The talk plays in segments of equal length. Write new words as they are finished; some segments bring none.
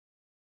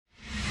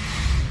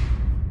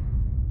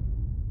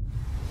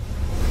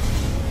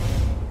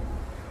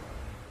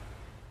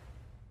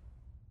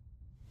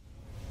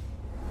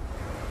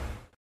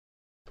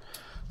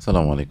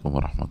Assalamualaikum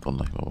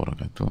warahmatullahi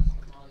wabarakatuh.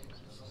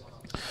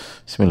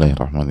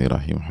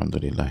 Bismillahirrahmanirrahim.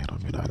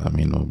 Alhamdulillahirabbil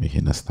alamin wa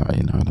bihi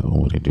nasta'in ala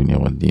umuri dunya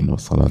waddin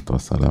wassalatu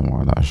wassalamu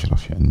ala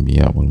asyrafil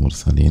anbiya wal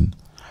mursalin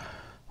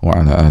wa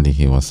ala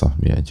alihi wa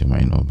sahbihi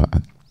ajma'in wa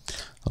ba'd.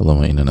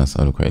 Allahumma inna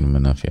nas'aluka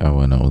ilman nafi'a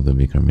wa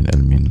na'udzubika min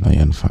ilmin la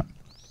yanfa'.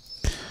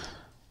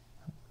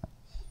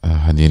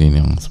 Hadirin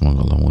yang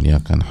semoga Allah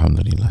muliakan,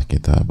 alhamdulillah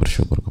kita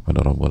bersyukur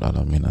kepada Rabbul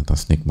Alamin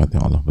atas nikmat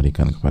yang Allah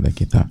berikan kepada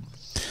kita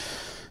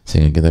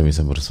sehingga kita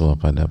bisa bersua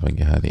pada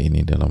pagi hari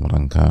ini dalam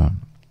rangka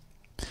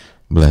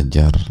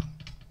belajar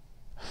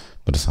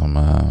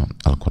bersama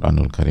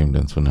Al-Quranul Karim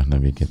dan Sunnah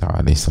Nabi kita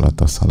alaihi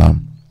salatu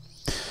wassalam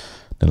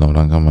dalam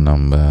rangka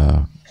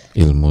menambah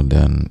ilmu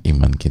dan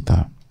iman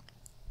kita.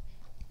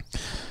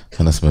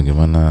 Karena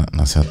sebagaimana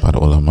nasihat para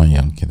ulama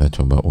yang kita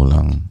coba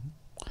ulang,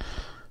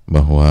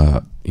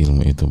 bahwa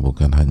ilmu itu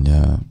bukan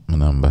hanya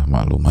menambah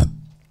maklumat,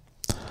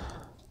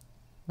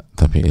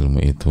 tapi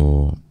ilmu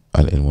itu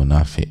al-ilmu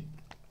nafi'.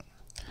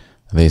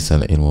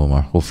 Laisa al-ilmu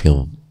ma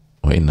hufidh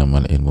wa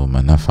innamal ilmu ma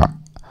nafa'.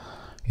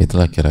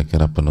 Itulah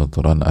kira-kira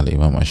penuturan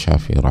al-Imam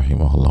Syafi'i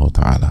Rahimahullah.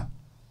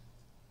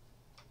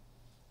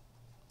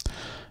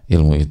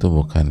 Ilmu itu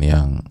bukan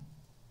yang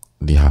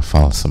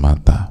dihafal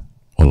semata,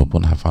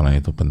 walaupun hafalan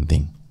itu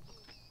penting,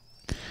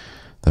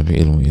 tapi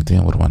ilmu itu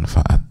yang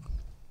bermanfaat,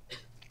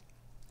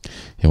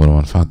 yang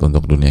bermanfaat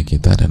untuk dunia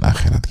kita dan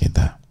akhirat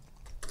kita.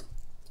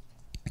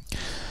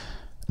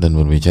 Dan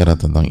berbicara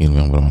tentang ilmu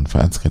yang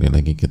bermanfaat, sekali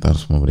lagi kita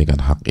harus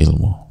memberikan hak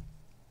ilmu.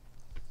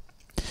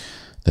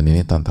 Dan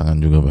ini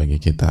tantangan juga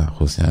bagi kita,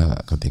 khususnya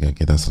ketika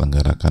kita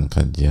selenggarakan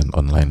kajian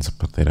online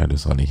seperti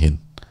Hadits Aisyah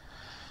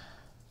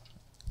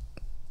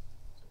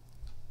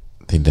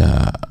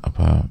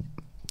Radiallahuta'ala.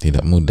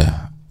 Tidak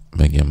mudah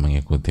bagi yang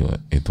mengikuti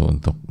itu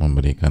untuk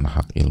memberikan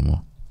hak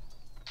ilmu.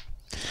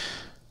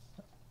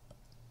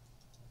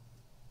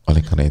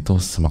 Oleh karena itu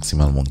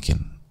semaksimal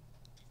mungkin,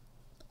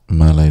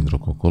 ma la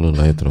yadruku kullu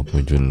la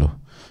yadruku jullu.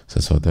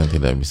 Sesuatu yang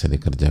tidak bisa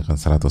dikerjakan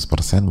 100%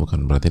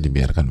 bukan berarti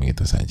dibiarkan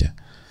begitu saja.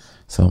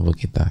 Semampu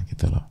kita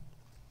gitu loh.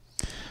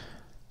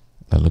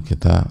 Lalu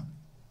kita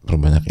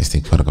berbanyak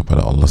istighfar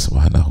kepada Allah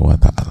Subhanahu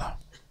wa taala.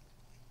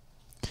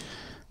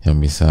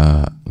 Yang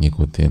bisa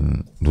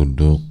ngikutin,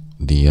 duduk,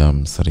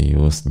 diam,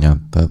 serius,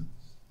 nyatet,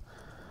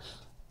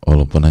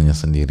 walaupun hanya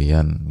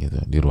sendirian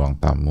gitu, di ruang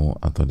tamu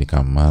atau di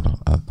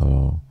kamar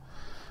atau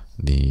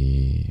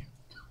di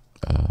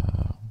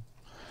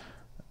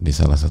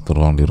salah satu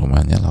ruang di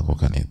rumahnya,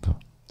 lakukan itu.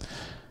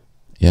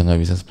 Yang nggak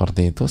bisa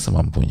seperti itu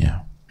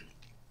semampunya,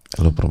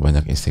 lalu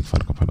perbanyak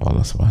istighfar kepada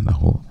Allah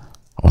Subhanahu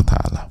wa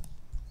taala.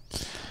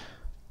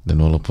 Dan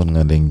walaupun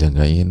nggak ada yang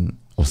jagain,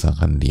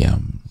 usahakan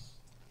diam,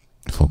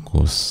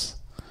 fokus.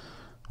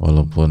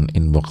 Walaupun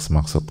inbox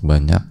maksud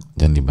banyak,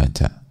 jangan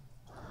dibaca,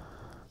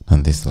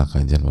 nanti setelah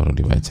kajian baru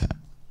dibaca.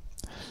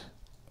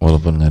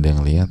 Walaupun nggak ada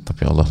yang lihat,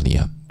 tapi Allah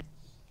lihat.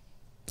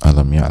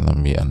 Alam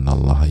ya'lam bi anna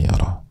Allah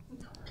yara.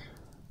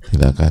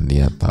 Tidakkah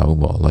dia tahu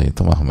bahwa Allah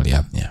itu maha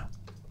melihatnya?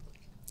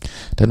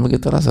 Dan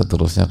begitulah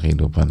seterusnya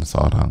kehidupan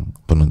seorang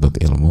penuntut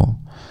ilmu,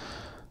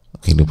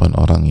 kehidupan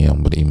orang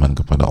yang beriman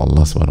kepada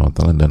Allah Subhanahu wa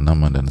taala dan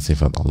nama dan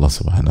sifat Allah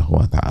Subhanahu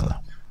wa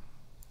taala.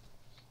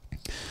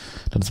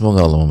 Dan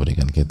semoga Allah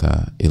memberikan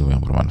kita ilmu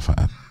yang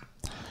bermanfaat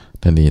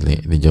dan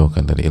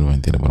dijauhkan dari ilmu yang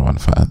tidak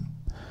bermanfaat.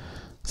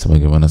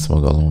 Sebagaimana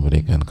semoga Allah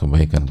memberikan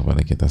kebaikan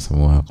kepada kita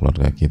semua,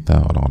 keluarga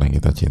kita, orang-orang yang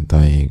kita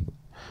cintai,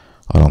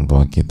 orang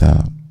tua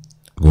kita,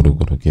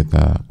 guru-guru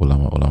kita,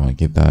 ulama-ulama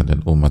kita,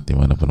 dan umat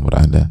dimanapun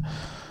berada,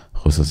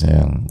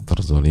 khususnya yang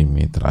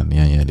terzolimi,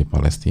 teraniaya di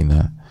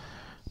Palestina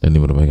dan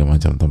di berbagai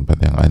macam tempat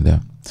yang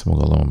ada.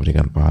 Semoga Allah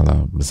memberikan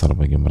pahala besar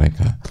bagi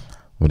mereka,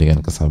 memberikan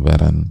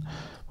kesabaran,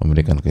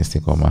 memberikan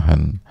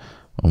keistiqomahan,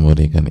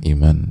 memberikan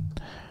iman,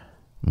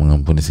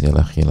 mengampuni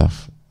segala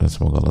khilaf, dan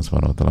semoga Allah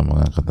Subhanahu wa taala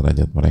mengangkat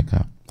derajat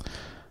mereka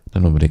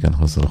dan memberikan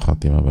husnul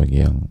khatimah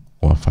bagi yang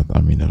wafat.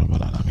 Amin ya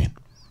rabbal alamin.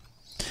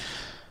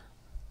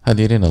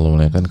 Hadirin Allah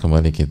muliakan,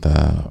 kembali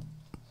kita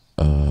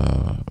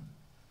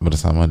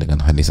bersama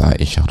dengan hadis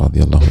Aisyah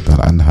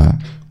Radiallahuta'ala anha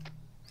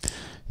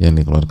yang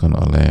dikeluarkan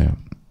oleh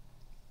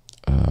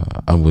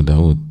Abu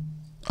Dawud,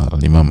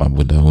 Imam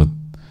Abu Dawud,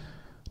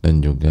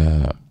 dan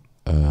juga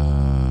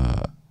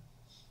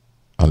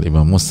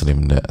Al-Imam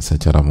Muslim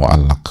secara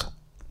mu'allaq,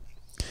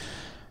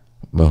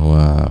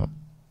 bahwa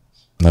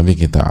Nabi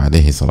kita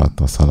alaihi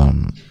salatu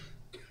wassalam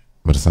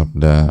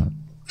bersabda,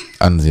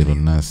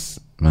 anzilun nas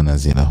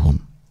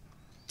manazilahum.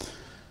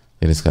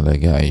 Jadi sekali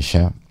lagi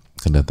Aisyah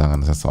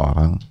kedatangan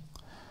seseorang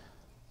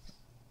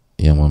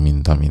yang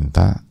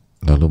meminta-minta,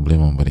 lalu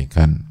beliau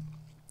memberikan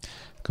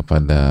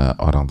kepada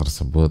orang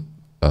tersebut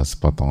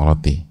sepotong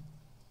roti.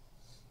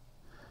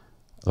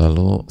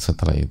 Lalu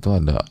setelah itu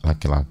ada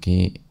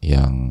laki-laki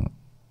yang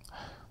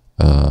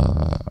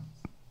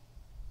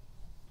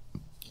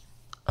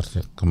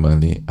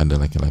kembali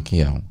ada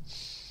laki-laki yang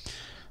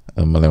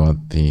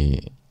melewati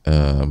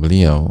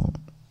beliau,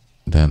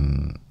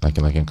 dan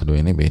laki-laki yang kedua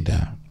ini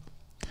beda,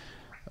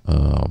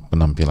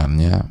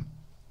 penampilannya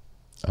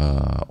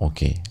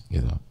oke,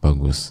 gitu,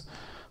 bagus,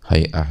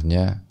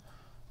 hayahnya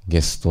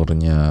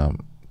gesturnya,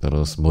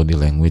 terus body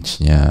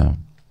language-nya,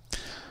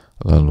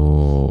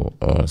 lalu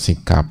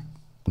sikap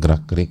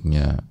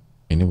gerak-geriknya,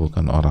 ini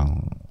bukan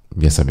orang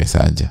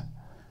biasa-biasa aja,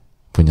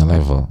 punya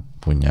level,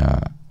 punya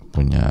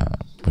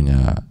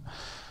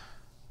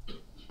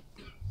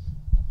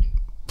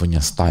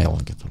style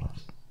gitu loh,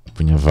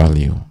 punya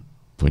value,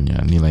 punya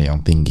nilai yang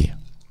tinggi.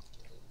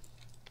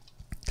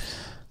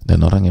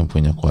 Dan orang yang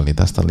punya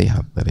kualitas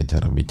terlihat dari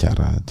cara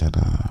bicara,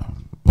 cara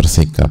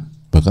bersikap,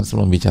 bahkan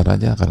sebelum bicara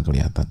aja akan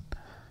kelihatan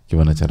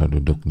gimana cara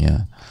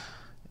duduknya,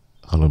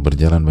 kalau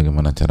berjalan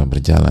bagaimana cara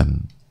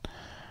berjalan,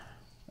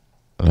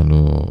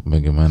 lalu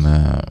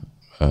bagaimana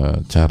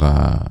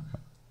cara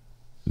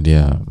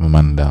dia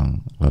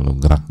memandang, lalu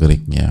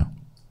gerak-geriknya.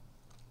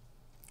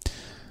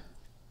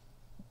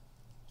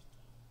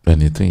 Dan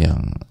itu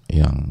yang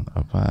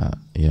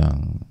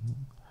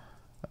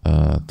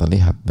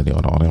terlihat dari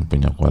orang-orang yang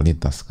punya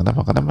kualitas.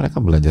 Kenapa? Karena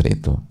mereka belajar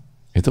itu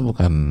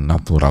bukan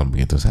natural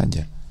begitu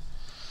saja.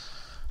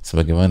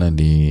 Sebagaimana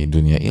di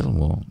dunia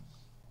ilmu,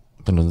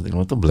 penuntut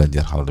ilmu itu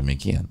belajar hal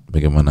demikian,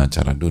 bagaimana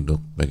cara duduk,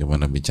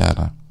 bagaimana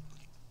bicara,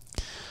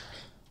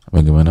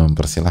 bagaimana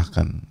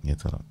mempersilahkan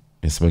gitu.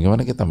 Ya,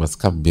 sebagaimana kita bahas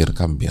kabir,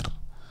 kan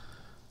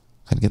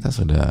kita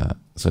sudah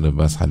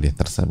bahas hadis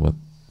tersebut,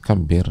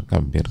 kabir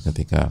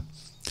ketika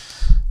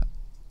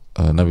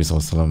Nabi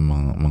SAW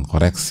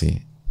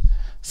mengkoreksi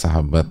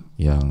sahabat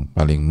yang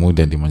paling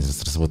muda di majelis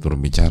tersebut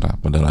berbicara,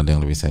 padahal ada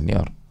yang lebih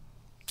senior.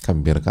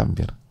 Kabir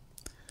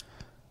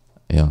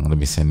yang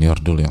lebih senior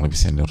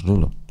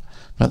dulu.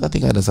 Nah,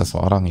 ketika ada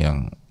seseorang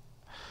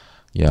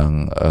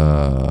yang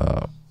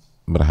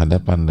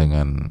berhadapan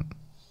dengan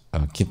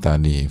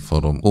kita di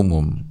forum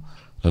umum,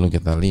 lalu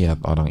kita lihat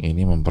orang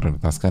ini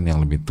memprioritaskan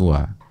yang lebih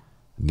tua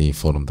di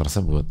forum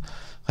tersebut,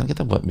 kan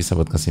kita bisa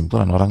buat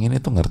kesimpulan orang ini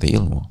tuh ngerti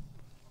ilmu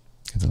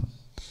gitu.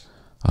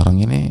 Orang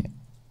ini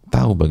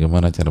tahu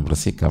bagaimana cara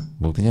bersikap,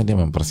 buktinya dia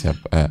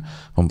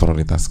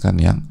memprioritaskan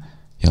yang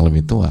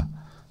lebih tua.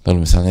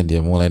 Lalu misalnya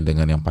dia mulai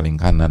dengan yang paling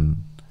kanan,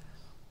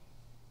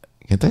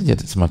 kita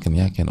jadi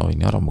semakin yakin, oh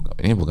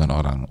ini bukan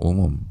orang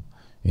umum,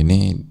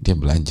 ini dia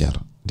belajar,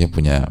 dia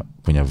punya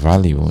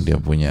value, dia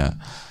punya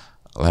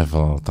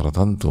level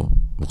tertentu,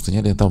 buktinya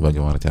dia tahu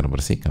bagaimana cara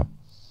bersikap.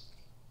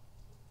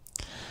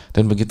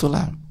 Dan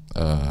begitulah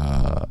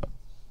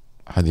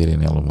hadirin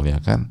yang Allah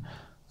muliakan,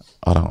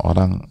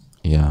 orang-orang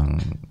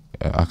yang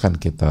akan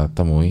kita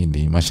temui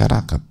di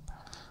masyarakat.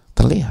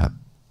 Terlihat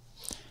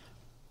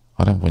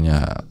orang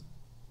punya,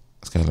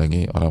 sekali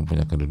lagi, orang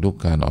punya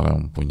kedudukan,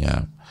 orang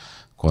punya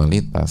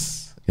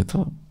kualitas,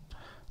 itu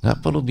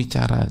nggak perlu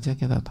bicara aja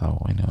kita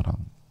tahu ini orang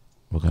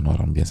bukan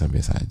orang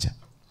biasa-biasa aja.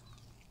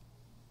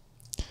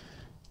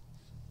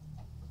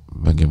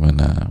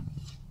 Bagaimana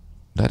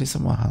dari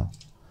semua hal,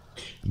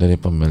 dari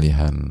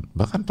pemilihan,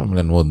 bahkan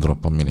pemilihan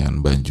wardrobe, pemilihan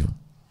baju,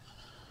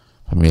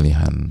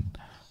 pemilihan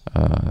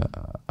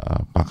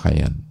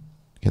pakaian,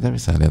 kita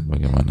bisa lihat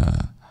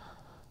bagaimana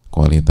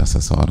kualitas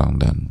seseorang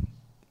dan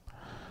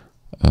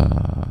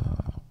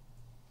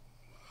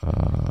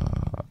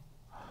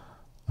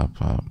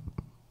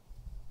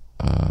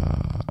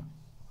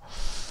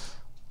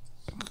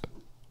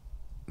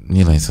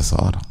nilai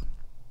seseorang,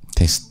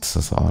 taste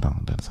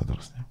seseorang, dan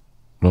seterusnya.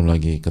 Belum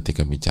lagi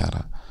ketika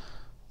bicara,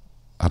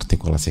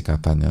 artikulasi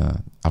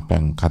katanya,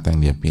 kata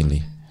yang dia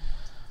pilih,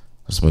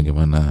 terus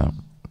bagaimana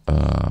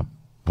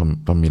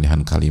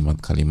pemilihan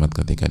kalimat-kalimat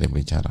ketika dia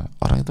bicara,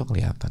 orang itu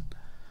kelihatan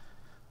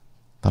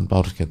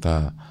tanpa harus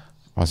kita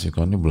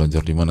pastikan ini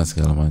belajar di mana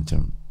segala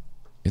macam.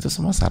 Itu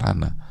semua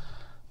sarana,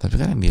 tapi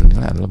kan yang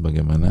dinilai adalah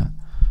bagaimana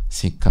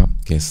sikap,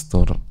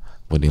 gestur,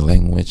 body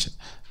language,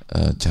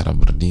 cara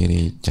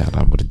berdiri,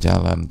 cara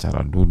berjalan,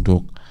 cara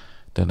duduk,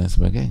 dan lain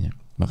sebagainya.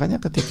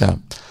 Makanya ketika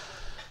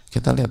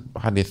kita lihat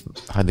hadis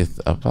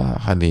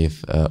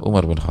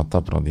Umar bin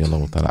Khattab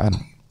Radiyallahuta'ala,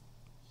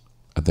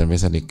 atau yang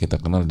biasa kita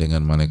kenal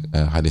dengan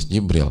hadis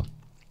Jibril,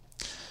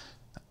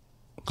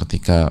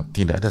 ketika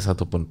tidak ada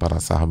satupun para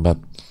sahabat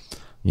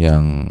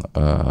yang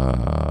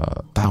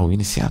tahu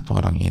ini siapa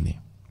orang ini,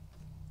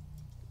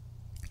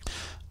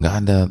 nggak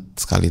ada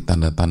sekali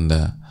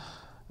tanda-tanda,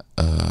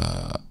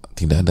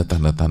 tidak ada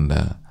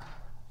tanda-tanda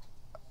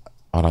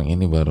orang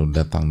ini baru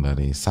datang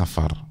dari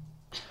safar,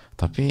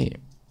 tapi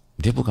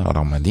dia bukan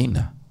orang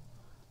Madinah,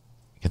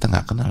 kita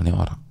nggak kenal nih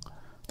orang,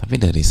 tapi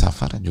dari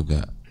safar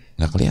juga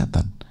nggak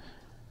kelihatan.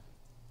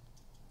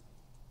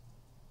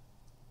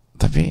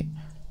 Tapi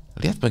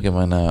lihat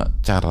bagaimana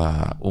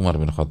cara Umar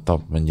bin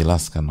Khattab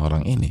menjelaskan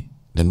orang ini,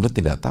 dan beliau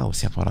tidak tahu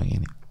siapa orang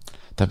ini.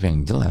 Tapi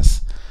yang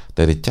jelas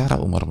dari cara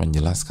Umar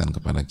menjelaskan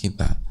kepada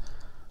kita,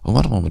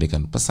 Umar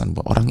memberikan pesan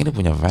bahwa orang ini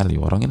punya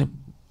value, orang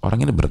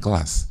ini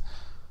berkelas.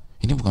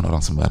 Ini bukan orang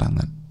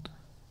sembarangan.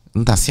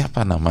 Entah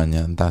siapa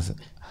namanya,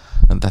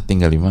 entah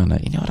tinggal di mana,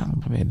 ini orang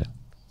berbeda.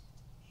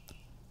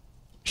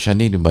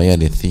 Syadid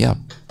bayadi thiyab,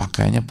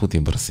 pakaiannya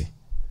putih bersih.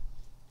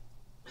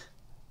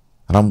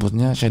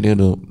 Rambutnya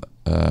syadidu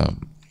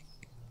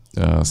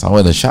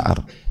sawad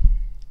sya'ar,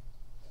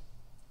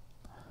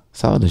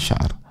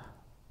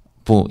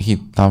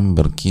 hitam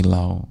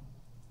berkilau,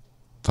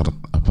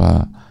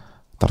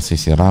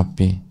 tersisir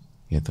rapi,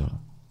 gitu.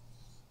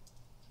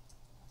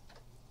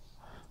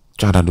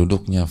 Cara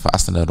duduknya,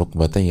 fa'asnada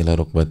rukbatai ila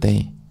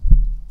rukbatai,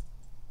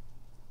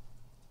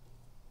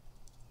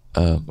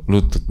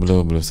 lutut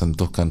beliau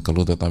sentuhkan ke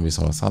lutut Nabi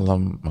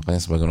SAW. Makanya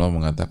sebagian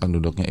orang mengatakan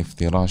duduknya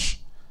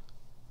iftirash.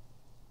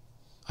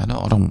 Ada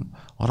orang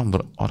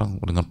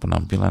dengan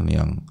penampilan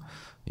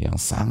yang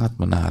sangat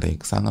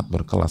menarik, sangat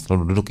berkelas,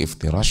 lalu duduk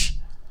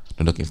iftirash.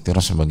 Duduk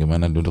iftirash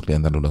bagaimana duduk di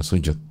antara dua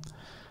sujud,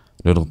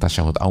 duduk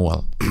tasyahud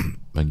awal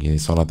bagi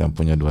sholat yang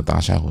punya dua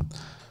tasyahud.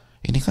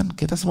 Ini kan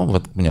kita semua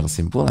punya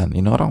kesimpulan,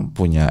 ini orang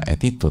punya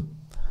attitude,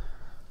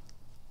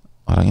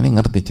 orang ini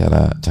ngerti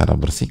cara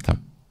bersikap.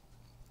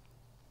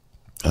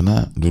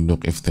 Karena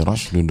duduk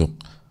iftirash, duduk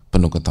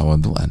penuh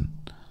ketawaduan.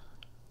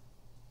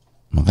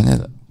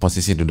 Makanya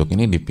posisi duduk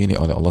ini dipilih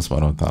oleh Allah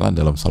Subhanahu wa taala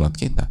dalam salat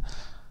kita.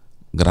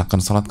 Gerakan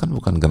salat kan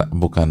bukan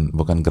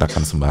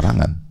gerakan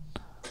sembarangan.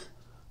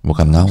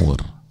 Bukan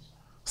ngawur.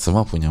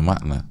 Semua punya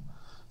makna.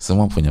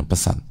 Semua punya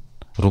pesan.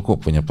 Ruku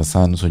punya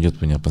pesan, sujud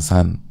punya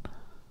pesan.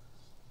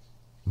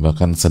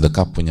 Bahkan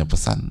sedekap punya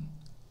pesan.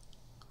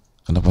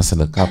 Kenapa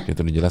sedekap itu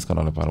dijelaskan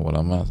oleh para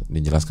ulama,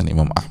 dijelaskan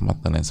Imam Ahmad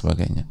dan lain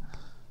sebagainya.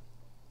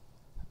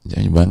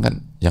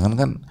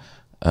 Jangankan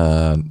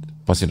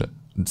posisi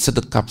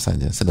sedekap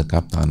saja,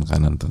 sedekap tangan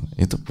kanan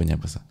itu punya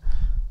pesan.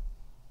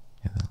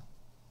 Gitu.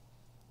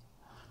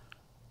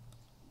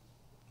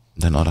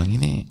 Dan orang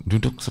ini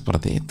duduk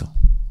seperti itu.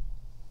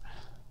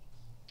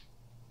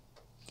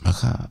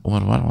 Maka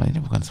Umar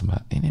ini bukan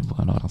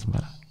orang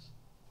sembarangan.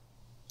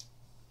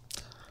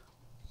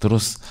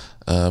 Terus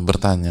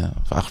bertanya,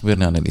 fa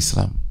akhbirni anil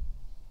Islam.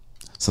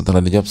 Setelah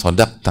dijawab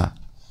shadaqta,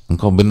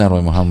 engkau benar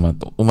wahai Muhammad.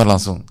 Umar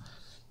langsung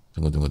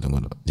tunggu.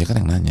 Dia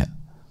kan yang nanya.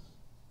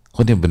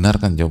 Kok dia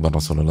benarkan jawaban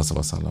Rasulullah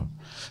SAW?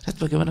 Lihat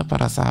bagaimana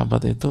para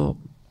sahabat itu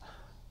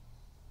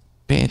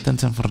pay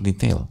attention for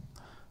detail,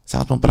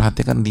 sangat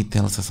memperhatikan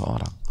detail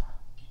seseorang.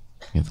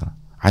 Gitu.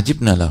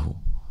 Ajibna lahu.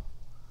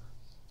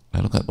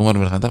 Lalu Umar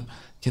berkata,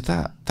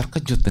 kita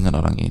terkejut dengan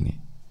orang ini.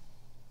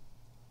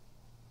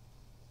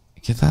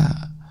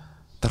 Kita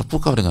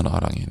terpukau dengan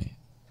orang ini.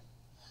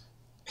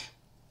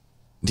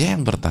 Dia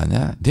yang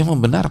bertanya, dia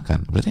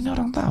membenarkan. Berarti ini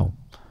orang tahu.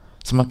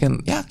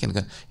 Semakin yakin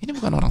kan, ini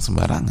bukan orang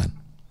sembarangan.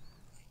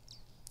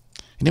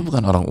 Ini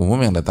bukan orang umum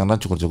yang datang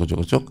cukup,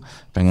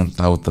 pengen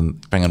tahu,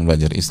 pengen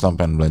belajar Islam,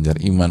 pengen belajar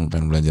iman,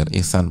 pengen belajar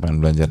ihsan, pengen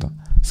belajar.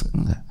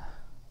 Enggak.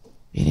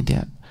 Ini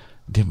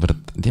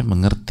dia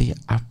mengerti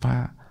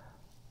apa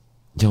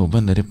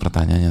jawaban dari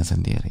pertanyaannya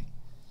sendiri.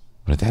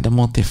 Berarti ada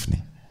motif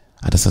nih,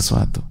 ada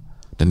sesuatu,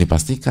 dan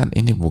dipastikan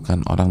ini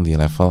bukan orang di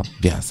level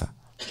biasa.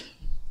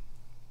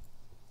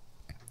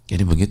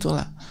 Jadi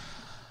begitulah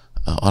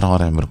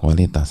orang-orang yang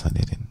berkualitas,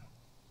 hadirin.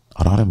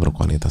 Orang-orang yang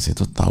berkualitas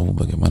itu tahu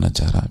bagaimana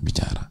cara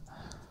bicara,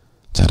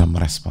 cara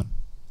merespon,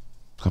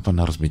 kapan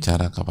harus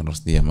bicara, kapan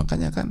harus diam.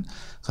 Makanya kan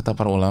kata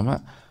para ulama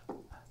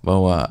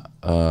bahwa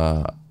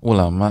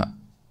ulama,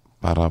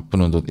 para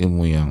penuntut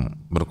ilmu yang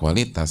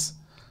berkualitas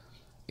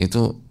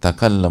itu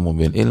takallamu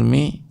bil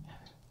ilmi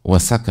wa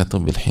sakatu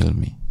bil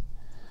hilmi.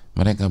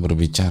 Mereka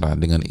berbicara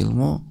dengan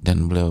ilmu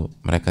dan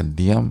mereka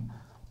diam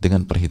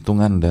dengan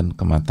perhitungan dan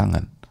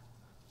kematangan.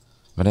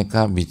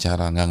 Mereka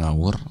bicara nggak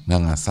ngawur,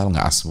 nggak ngasal,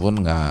 nggak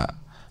asbun, nggak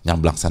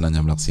nyablak sana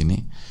nyablak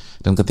sini.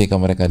 Dan ketika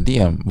mereka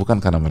diam, bukan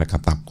karena mereka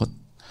takut,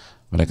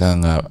 mereka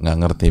nggak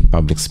ngerti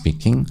public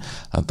speaking,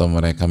 atau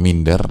mereka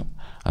minder,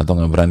 atau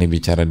nggak berani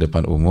bicara di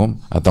depan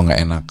umum, atau nggak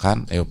enakan,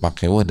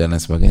 pakai dan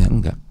lain sebagainya.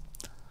 Enggak.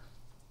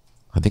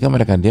 Ketika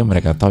mereka diam,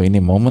 mereka tahu ini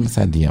momen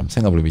saya diam,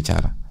 saya nggak boleh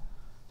bicara.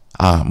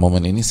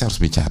 Momen ini saya harus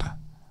bicara.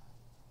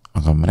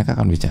 Maka mereka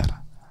akan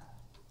bicara.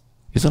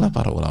 Itulah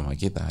para ulama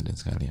kita, hadirin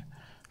sekalian.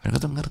 Mereka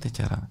tuh ngerti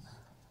cara.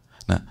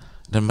 Nah,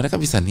 dan mereka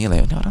bisa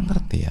nilai, ini orang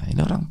ngerti ya, ini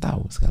orang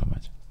tahu segala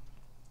macam.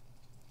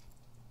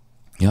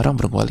 Ini orang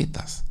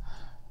berkualitas.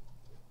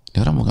 Ini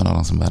orang bukan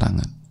orang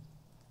sembarangan.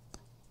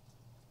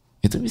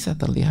 Itu bisa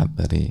terlihat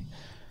dari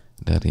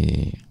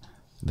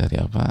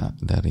apa?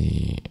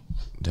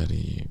 Dari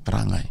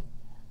perangai.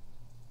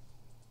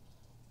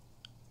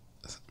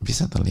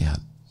 Bisa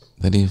terlihat.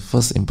 Dari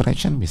first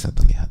impression bisa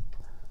terlihat.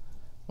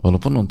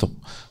 Walaupun untuk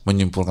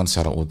menyimpulkan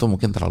secara utuh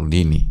mungkin terlalu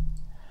dini.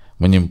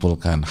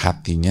 Menyimpulkan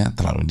hatinya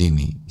terlalu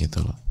dini gitu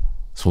loh,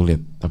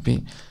 sulit,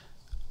 tapi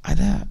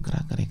ada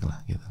gerak-gerik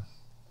lah gitu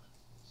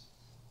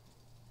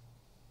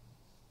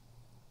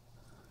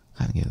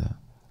kan gitu.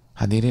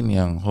 Hadirin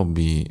yang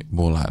hobi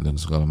bola dan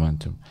segala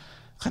macam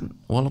kan,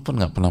 walaupun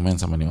nggak pernah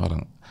main sama nih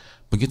orang,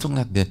 begitu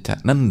ngeliat dia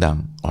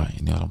nendang, oh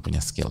ini orang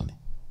punya skill nih,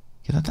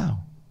 kita tahu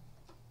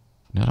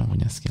ini orang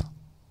punya skill.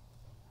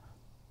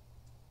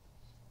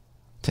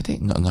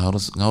 Jadi nggak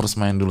harus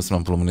main dulu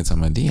 90 menit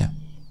sama dia,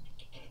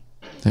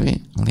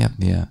 tapi ngelihat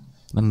dia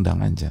nendang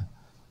aja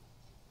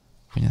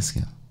punya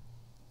skill.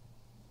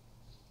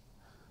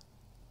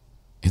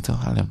 Itu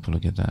hal yang perlu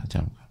kita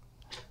camkan.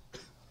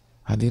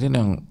 Hadirin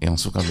yang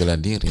suka bela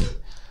diri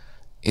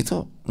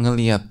itu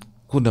ngelihat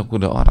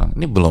kuda-kuda orang,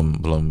 ini belum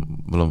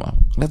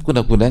lihat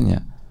kuda-kudanya,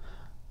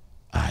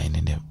 ini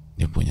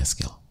dia punya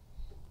skill,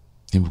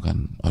 ini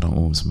bukan orang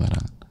umum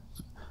sembarangan.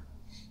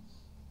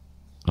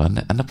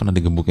 Anda pernah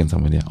digebukin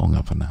sama dia? Oh,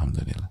 nggak pernah,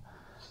 alhamdulillah.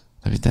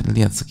 Tapi kita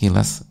lihat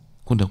sekilas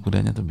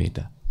kuda-kudanya tuh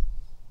beda.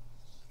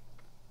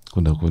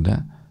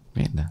 Kuda-kuda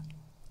beda.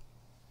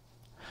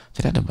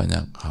 Jadi ada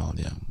banyak hal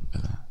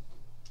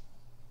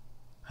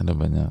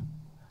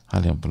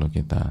yang perlu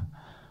kita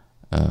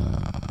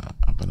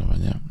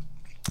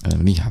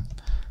lihat.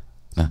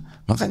 Nah,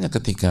 makanya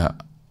ketika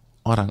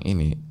orang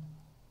ini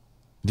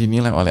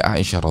dinilai oleh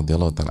Aisyah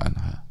Radiallahuta'ala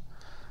anha,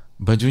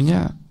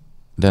 bajunya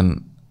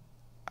dan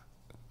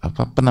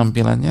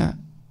penampilannya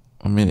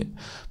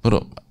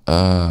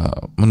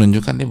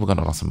menunjukkan dia bukan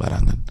orang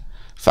sembarangan.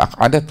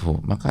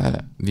 Faqadathu,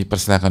 maka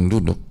dipersilakan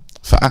duduk.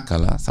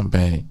 Fa'akala,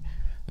 sampai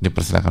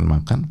dipersilakan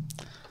makan.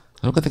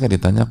 Lalu ketika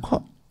ditanya,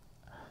 kok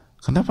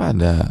kenapa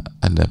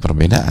ada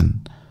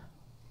perbedaan?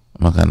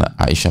 Maka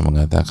Aisyah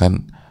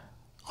mengatakan,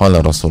 qala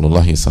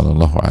Rasulullah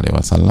sallallahu alaihi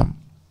wasallam,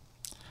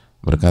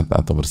 berkata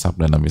atau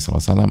bersabda Nabi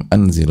SAW,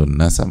 anzilun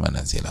nasa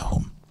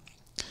manazilahum,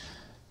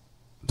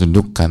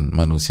 dudukkan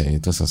manusia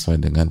itu sesuai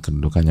dengan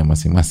kedudukannya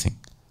masing-masing,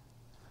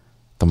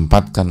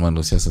 tempatkan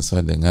manusia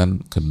sesuai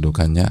dengan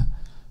kedudukannya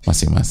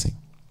masing-masing.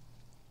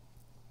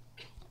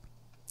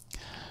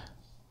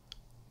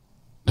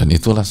 Dan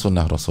itulah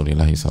sunnah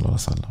Rasulullah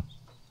SAW.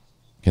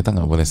 Kita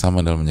nggak boleh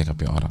sama dalam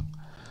menyikapi orang,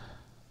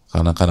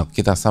 karena kalau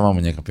kita sama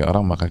menyikapi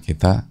orang maka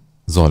kita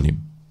zolim,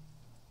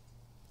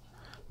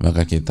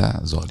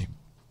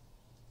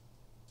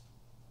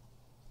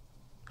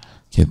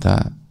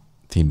 kita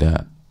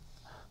tidak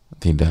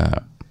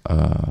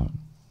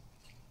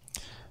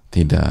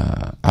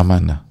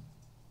amanah.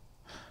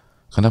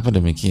 Kenapa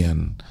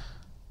demikian?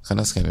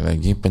 Karena sekali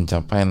lagi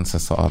pencapaian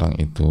seseorang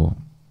itu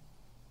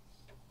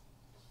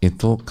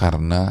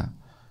karena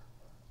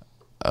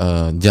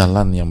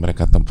jalan yang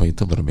mereka tempuh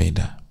itu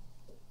berbeda.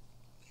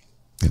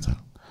 Gitu.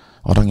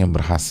 Orang yang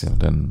berhasil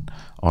dan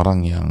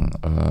orang yang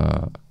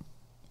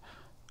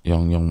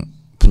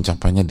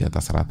pencapaiannya di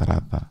atas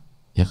rata-rata,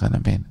 ya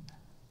karena beda.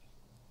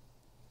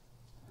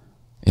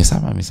 Ya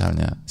sama,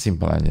 misalnya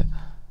simpel aja,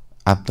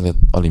 atlet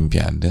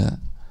olimpiade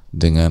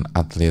dengan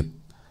atlet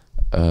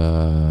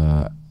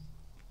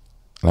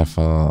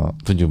level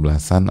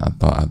 17-an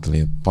atau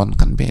atlet PON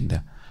kan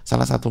beda.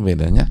 Salah satu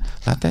bedanya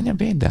latihannya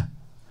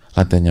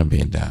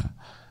beda,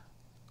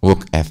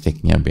 work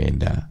ethicnya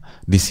beda,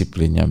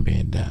 disiplinnya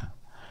beda.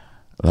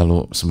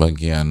 Lalu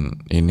sebagian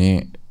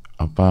ini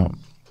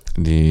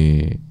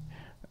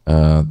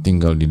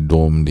tinggal di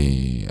dom,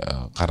 di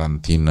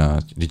karantina,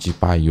 di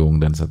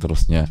Cipayung dan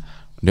seterusnya.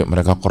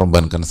 Mereka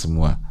korbankan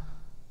semua.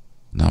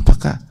 Nah,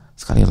 apakah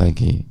sekali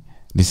lagi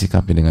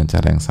disikapi dengan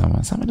cara yang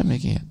sama? Sama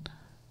demikian.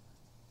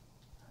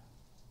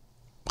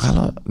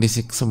 Kalau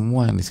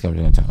semua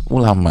disikapi dengan cara,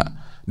 ulama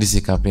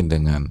disikapi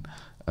dengan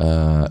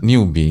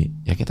newbie,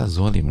 ya kita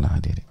zolim lah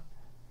hadirin.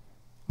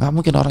 Nggak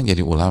mungkin orang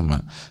jadi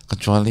ulama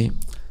kecuali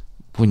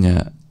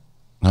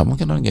nggak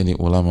mungkin orang jadi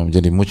ulama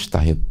menjadi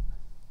mujtahid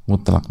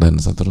mutlak dan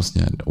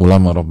seterusnya,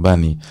 ulama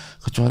rabbani,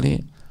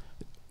 kecuali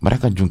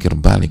mereka jungkir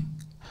balik.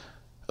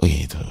 Oh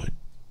iya, itu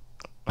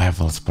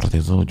level seperti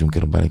itu,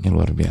 jungkir baliknya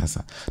luar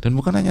biasa. Dan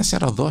bukan hanya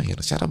secara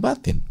zahir, secara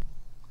batin.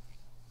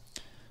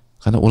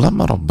 Karena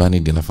ulama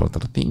rabbani di level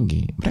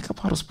tertinggi, mereka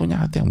harus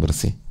punya hati yang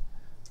bersih.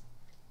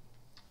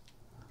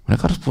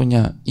 Mereka harus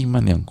punya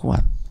iman yang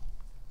kuat.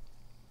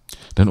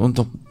 Dan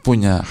untuk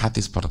punya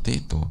hati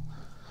seperti itu,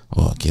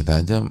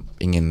 kita aja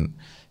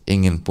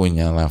ingin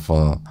punya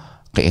level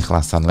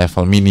keikhlasan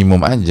level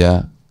minimum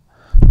aja.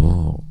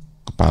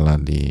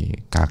 Kepala di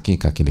kaki,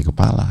 kaki di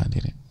kepala,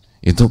 hadirin.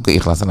 Itu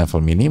keikhlasan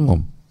level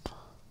minimum.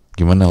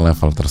 Gimana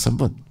level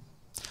tersebut?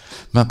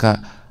 Maka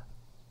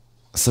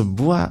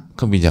sebuah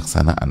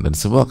kebijaksanaan dan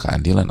sebuah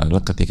keadilan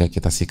adalah ketika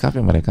kita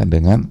sikapi mereka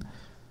dengan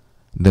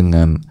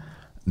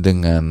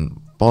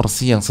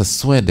porsi yang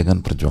sesuai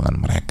dengan perjuangan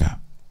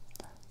mereka,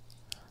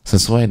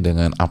 sesuai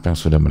dengan apa yang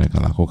sudah mereka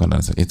lakukan,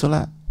 dan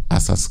itulah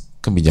asas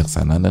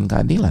kebijaksanaan dan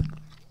keadilan.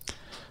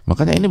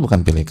 Makanya ini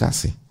bukan pilih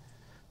kasih.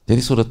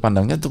 Jadi sudut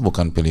pandangnya itu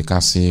bukan pilih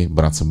kasih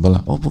berat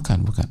sebelah.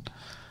 Bukan.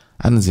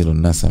 Anzilun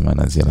nasa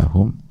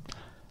manazilahum,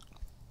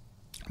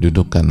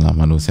 dudukkanlah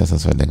manusia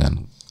sesuai dengan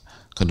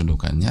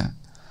kedudukannya.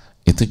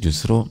 Itu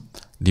justru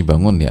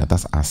dibangun di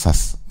atas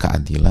asas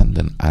keadilan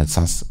dan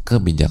asas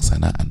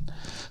kebijaksanaan.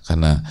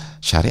 Karena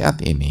syariat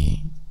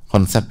ini,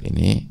 konsep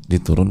ini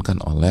diturunkan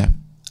oleh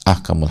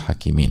ahkamul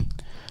hakimin,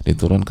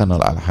 diturunkan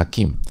oleh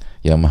al-hakim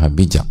yang maha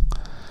bijak,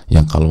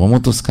 yang kalau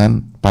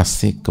memutuskan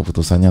pasti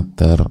keputusannya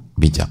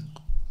terbijak,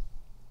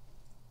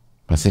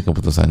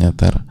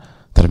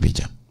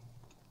 terbijak.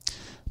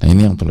 Nah,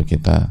 ini yang perlu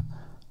kita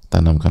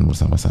tanamkan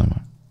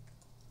bersama-sama.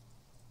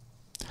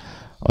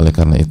 Oleh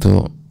karena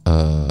itu,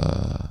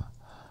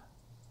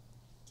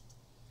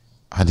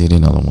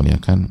 hadirin Allah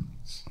muliakan,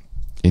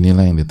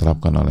 inilah yang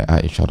diterapkan oleh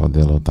Aisyah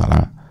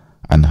Radiallahuta'ala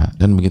anha,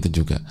 dan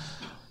begitu juga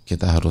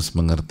kita harus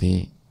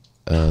mengerti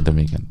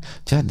demikian.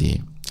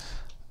 Jadi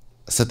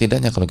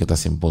setidaknya kalau kita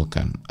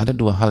simpulkan, ada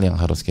dua hal yang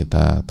harus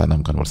kita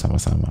tanamkan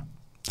bersama-sama.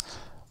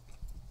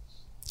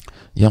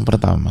 Yang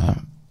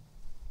pertama,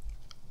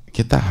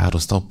 kita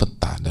harus tahu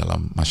peta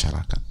dalam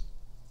masyarakat.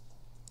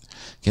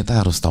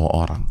 Kita harus tahu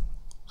orang.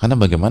 Karena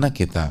bagaimana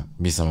kita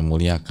bisa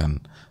memuliakan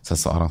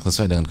seseorang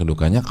sesuai dengan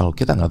kedudukannya kalau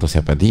kita nggak tahu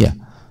siapa dia,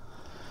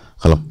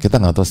 kalau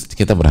kita nggak tahu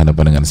kita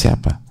berhadapan dengan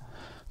siapa,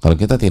 kalau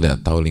kita tidak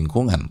tahu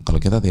lingkungan,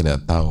 kalau kita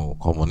tidak tahu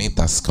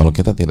komunitas, kalau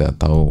kita tidak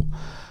tahu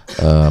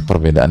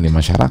perbedaan di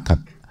masyarakat,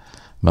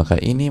 maka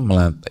ini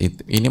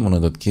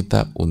menuntut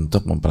kita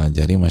untuk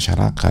mempelajari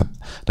masyarakat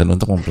dan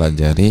untuk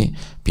mempelajari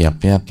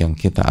pihak-pihak yang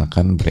kita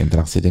akan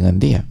berinteraksi dengan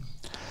dia.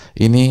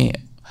 Ini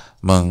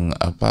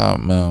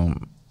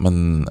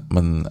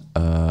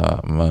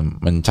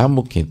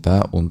mencambuk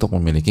kita untuk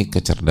memiliki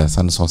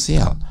kecerdasan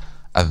sosial,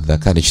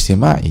 adz-dzakar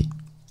ijtimai.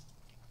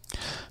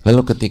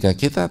 Lalu ketika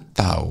kita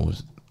tahu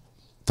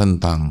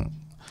tentang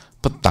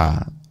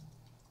peta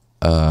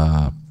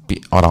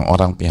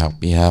orang-orang,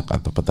 pihak-pihak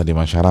atau peta di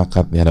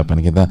masyarakat di hadapan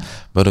kita,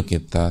 baru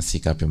kita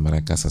sikapi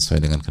mereka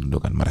sesuai dengan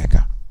kedudukan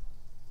mereka.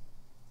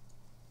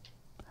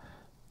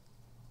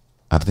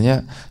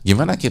 Artinya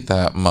gimana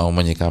kita mau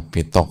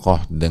menyikapi tokoh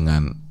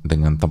dengan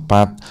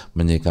tepat,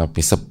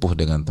 menyikapi sepuh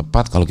dengan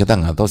tepat kalau kita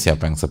nggak tahu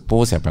siapa yang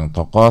sepuh, siapa yang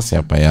tokoh,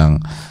 siapa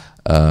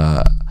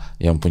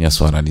yang punya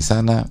suara di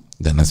sana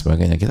dan lain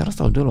sebagainya. Kita harus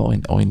tahu dulu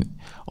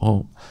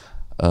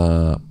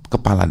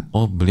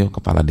beliau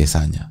kepala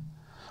desanya,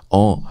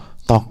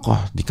 tokoh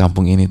di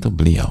kampung ini tuh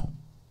beliau.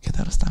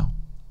 Kita harus tahu.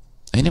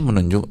 Ini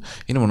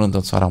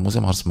menuntut seorang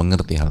muslim harus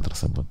mengerti hal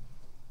tersebut.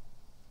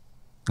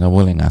 Nggak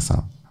boleh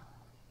ngasal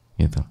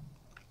gitu.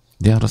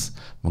 Dia harus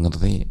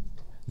mengerti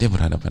dia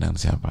berhadapan dengan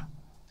siapa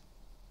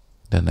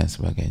dan lain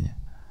sebagainya.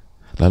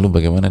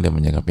 Lalu bagaimana dia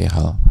menyikapi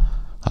hal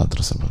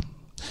tersebut.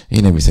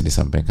 Ini bisa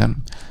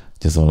disampaikan.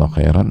 Jazakallahu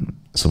khairan.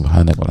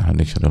 Subhanaka wa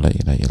bihamdika la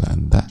ilaha illa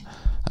anta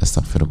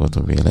astaghfiruka wa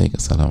atubu ilaik.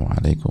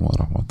 Assalamualaikum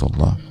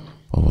warahmatullahi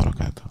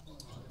wabarakatuh.